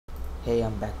Hey,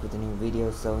 I'm back with a new video.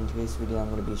 So in today's video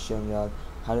I'm going to be showing you all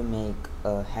how to make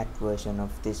a hat version of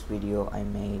this video I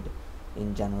made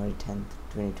in January 10th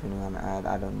 2021.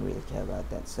 I don't really care about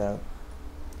that. So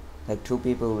like two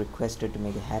people requested to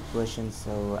make a hat version,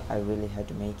 so I really had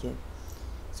to make it.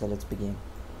 So let's begin.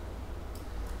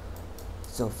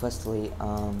 So firstly,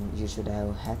 you should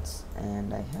have hats,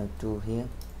 and I have two here.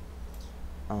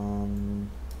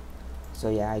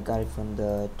 So yeah, I got it from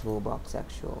the toolbox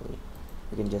actually.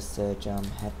 You can just search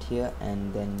hat here,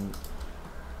 and then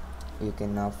you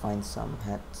can now find some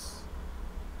hats.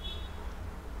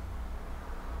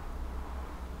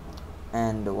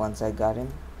 And once I got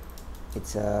him,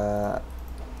 it's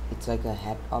like a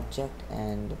hat object,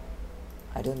 and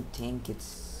I don't think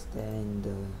it's there in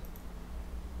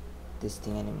this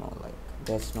thing anymore. Like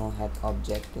there's no hat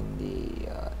object in the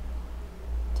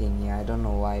thing here. I don't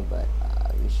know why, but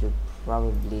we should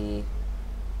probably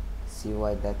see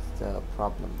why that's the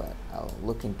problem, but I'll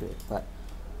look into it. But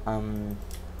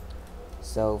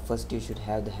so first you should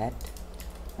have the hat,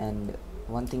 and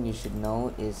one thing you should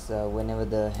know is whenever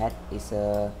the hat is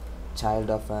a child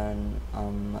of an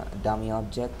dummy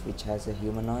object which has a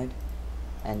humanoid,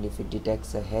 and if it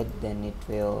detects a head, then it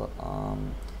will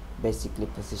basically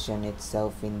position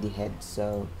itself in the head.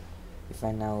 So if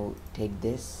I now take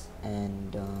this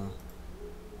and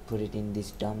put it in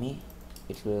this dummy,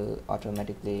 it will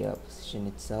automatically position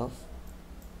itself,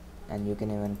 and you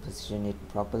can even position it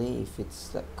properly. If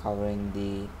it's covering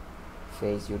the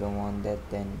face, you don't want that,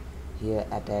 then here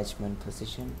attachment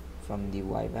position from the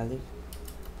Y value,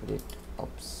 put it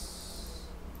oops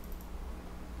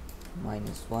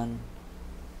 -1,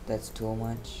 that's too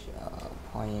much,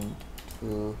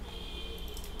 0.2,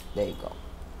 there you go.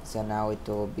 So now it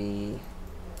will be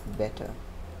better.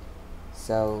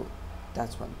 So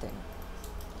that's one thing.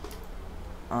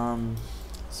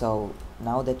 So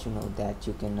now that you know that,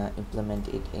 you can implement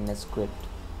it in a script.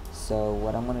 So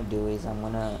what I'm gonna do is I'm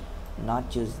gonna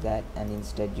not use that and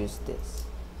instead use this.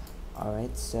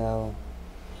 Alright, so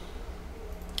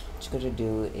what you're gonna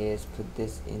do is put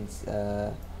this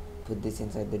inside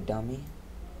the dummy.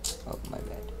 Oh my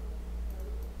bad.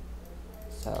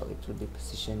 So it will be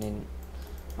positioned in.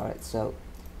 Alright, so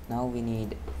now we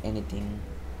need anything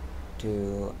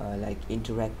to like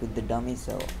interact with the dummy.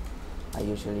 So I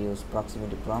usually use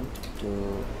proximity prompt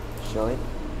to show it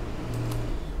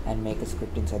and make a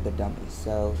script inside the dummy.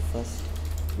 So first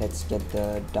let's get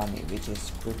the dummy, which is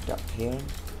script up here,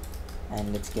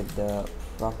 and let's get the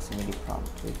proximity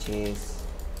prompt, which is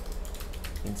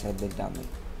inside the dummy.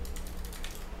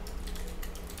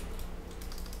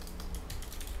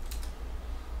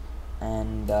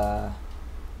 And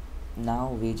now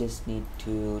we just need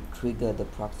to trigger the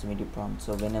proximity prompt.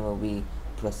 So whenever we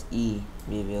press E,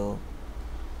 we will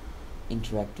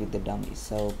interact with the dummy.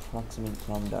 So proximity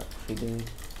prompt dot trigger,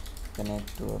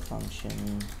 connect to a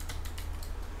function.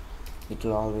 It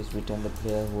will always return the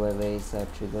player, whoever is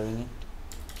triggering it,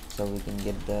 so we can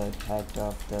get the character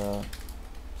of the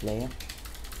player.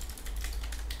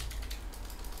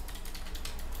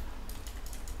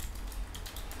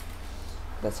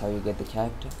 That's how you get the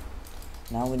character.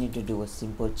 Now we need to do a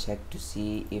simple check to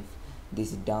see if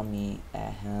this dummy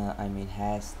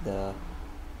has the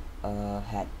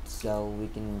hat. So we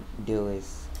can do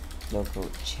is local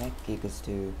check equals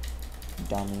to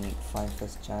dummy find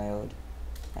first child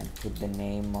and put the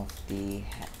name of the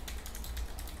hat.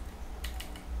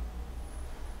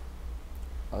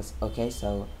 Okay,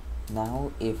 so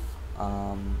now if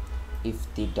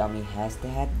the dummy has the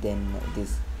hat, then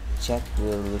this check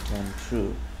will return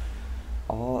true,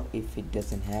 or if it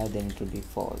doesn't have, then it will be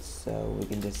false. So we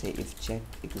can just say if check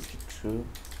equals to true,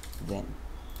 then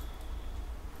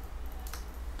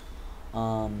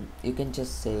you can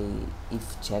just say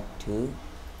if check too,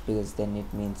 because then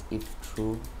it means if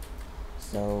true.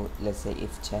 So let's say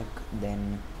if check,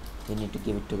 then we need to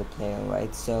give it to the player,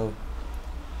 right? So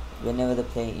whenever the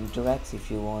player interacts, if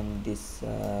you want this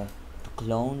to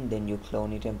clone, then you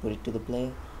clone it and put it to the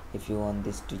player. If you want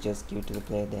this to just give it to the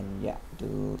player, then yeah,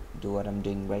 do what I'm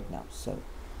doing right now. So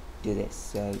do this.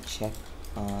 So check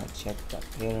the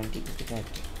parent equals the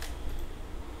character,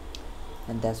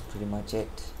 and that's pretty much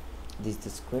it. This is the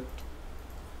script.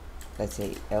 Let's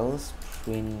say else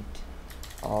print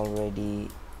already.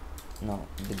 No,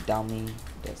 the dummy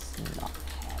does not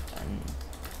have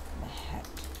a hat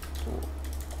to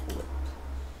equip.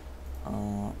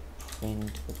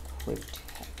 Print equipped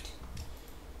hat.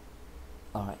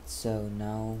 Alright, so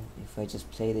now if I just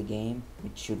play the game,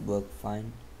 it should work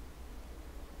fine.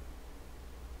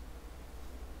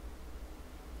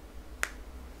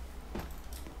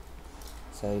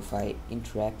 So if I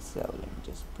interact, so let me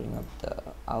just bring up the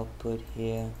output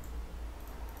here.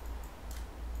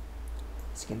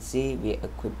 As you can see, we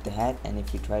equip the hat, and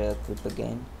if you try to equip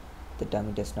again, the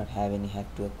dummy does not have any hat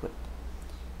to equip.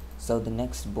 So the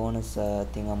next bonus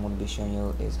thing I'm going to be showing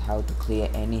you is how to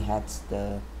clear any hat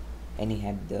the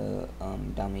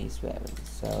dummy is wearing.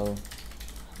 So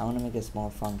I want to make a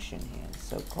small function here,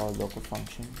 so call local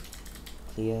function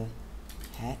clear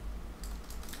hat,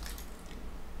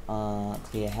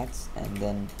 clear hats, and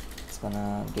then it's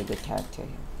gonna give the character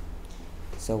here.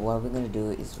 So what we're gonna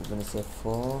do is we're gonna say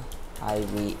for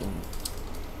iv in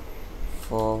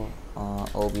for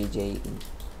obj in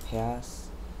pairs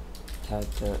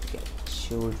character get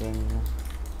children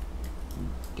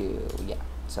do. Yeah,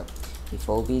 so if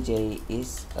obj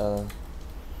is a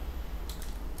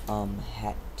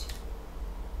hat,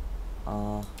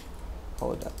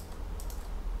 hold up,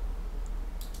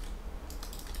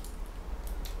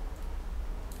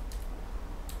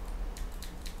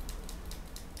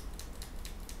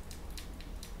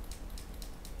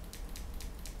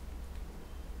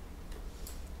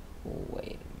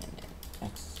 wait a minute,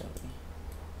 accessory,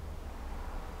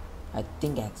 I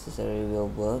think accessory will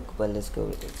work, but let's go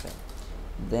with it. So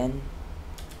then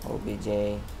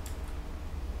obj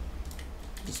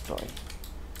destroy.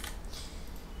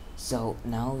 So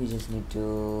now we just need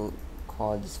to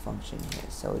call this function here,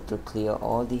 so it will clear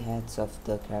all the hats of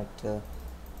the character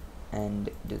and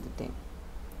do the thing.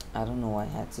 I don't know why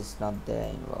hats is not there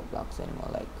in Roblox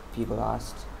anymore, like people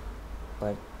asked,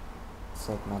 but it's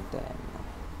like not there anymore.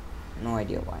 No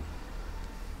idea why,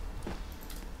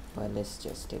 but let's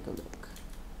just take a look.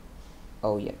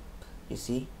 Oh yep, you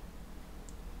see,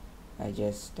 I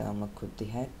just equipped the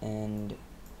hat and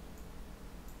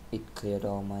it cleared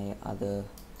all my other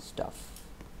stuff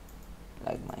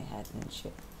like my hat and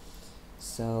shit.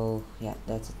 So yeah,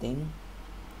 that's the thing.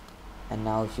 And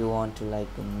now if you want to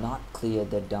like not clear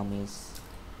the dummy's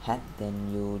hat,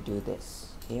 then you do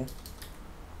this here,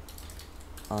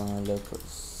 local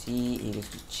c equals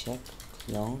to check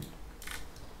clone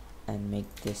and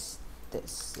make this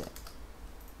it's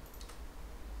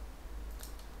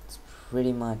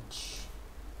pretty much,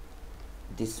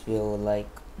 this will like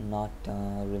not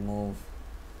remove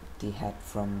the hat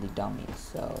from the dummy.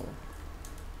 So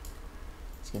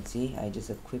as you can see, I just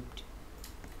equipped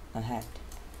a hat.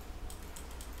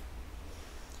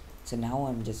 So now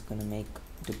I'm just gonna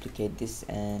duplicate this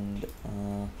and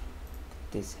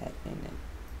this hat in it.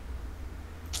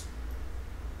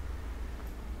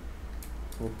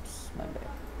 Oops, my bad.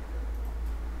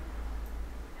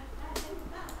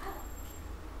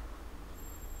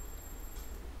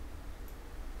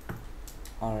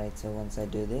 Alright, so once I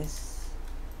do this,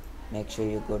 make sure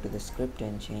you go to the script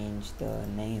and change the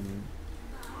name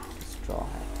to straw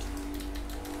hat.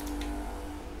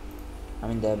 I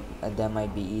mean, there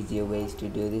might be easier ways to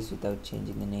do this without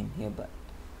changing the name here, but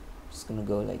I'm just gonna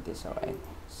go like this. Alright,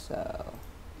 so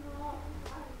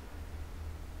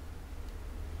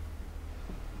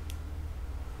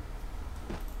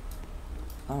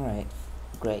alright,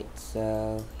 great.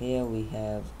 So here we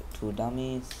have two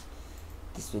dummies.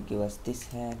 This will give us this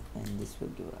hat, and this will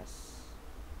give us,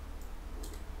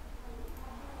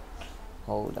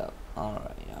 hold up,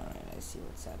 alright, I see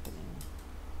what's happening.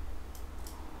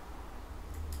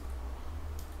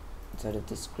 Inside of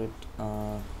the script,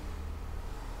 oh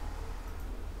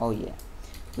yeah,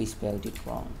 we spelled it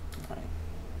wrong. Alright,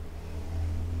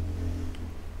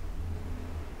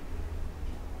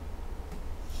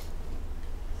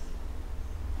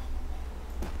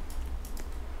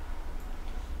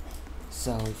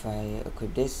 so if I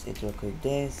equip this, it will equip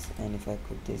this, and if I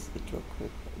equip this, it will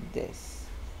equip this,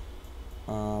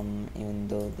 even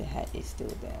though the hat is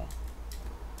still there.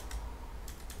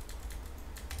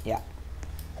 Yeah,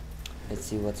 let's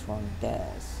see what's wrong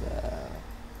there. So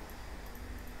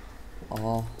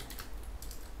oh,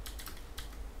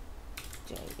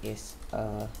 J is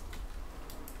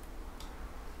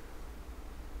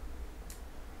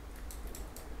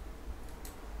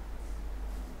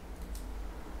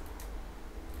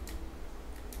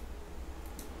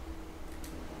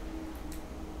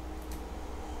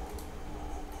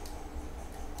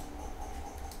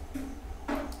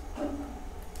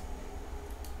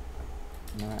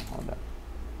hold up,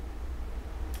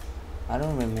 I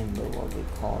don't remember what we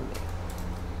called it.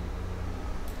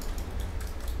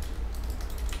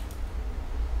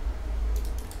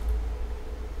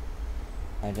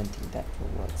 I don't think that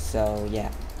will work. So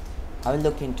yeah, I will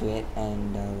look into it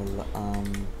and I will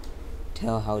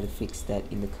tell how to fix that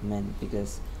in the comment,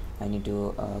 because I need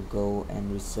to go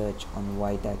and research on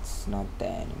why that's not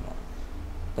there anymore.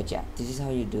 But yeah, this is how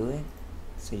you do it.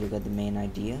 So you got the main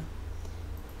idea.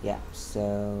 Yeah,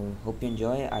 so hope you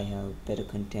enjoy. I have better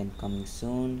content coming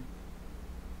soon.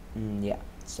 Yeah,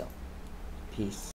 so Peace.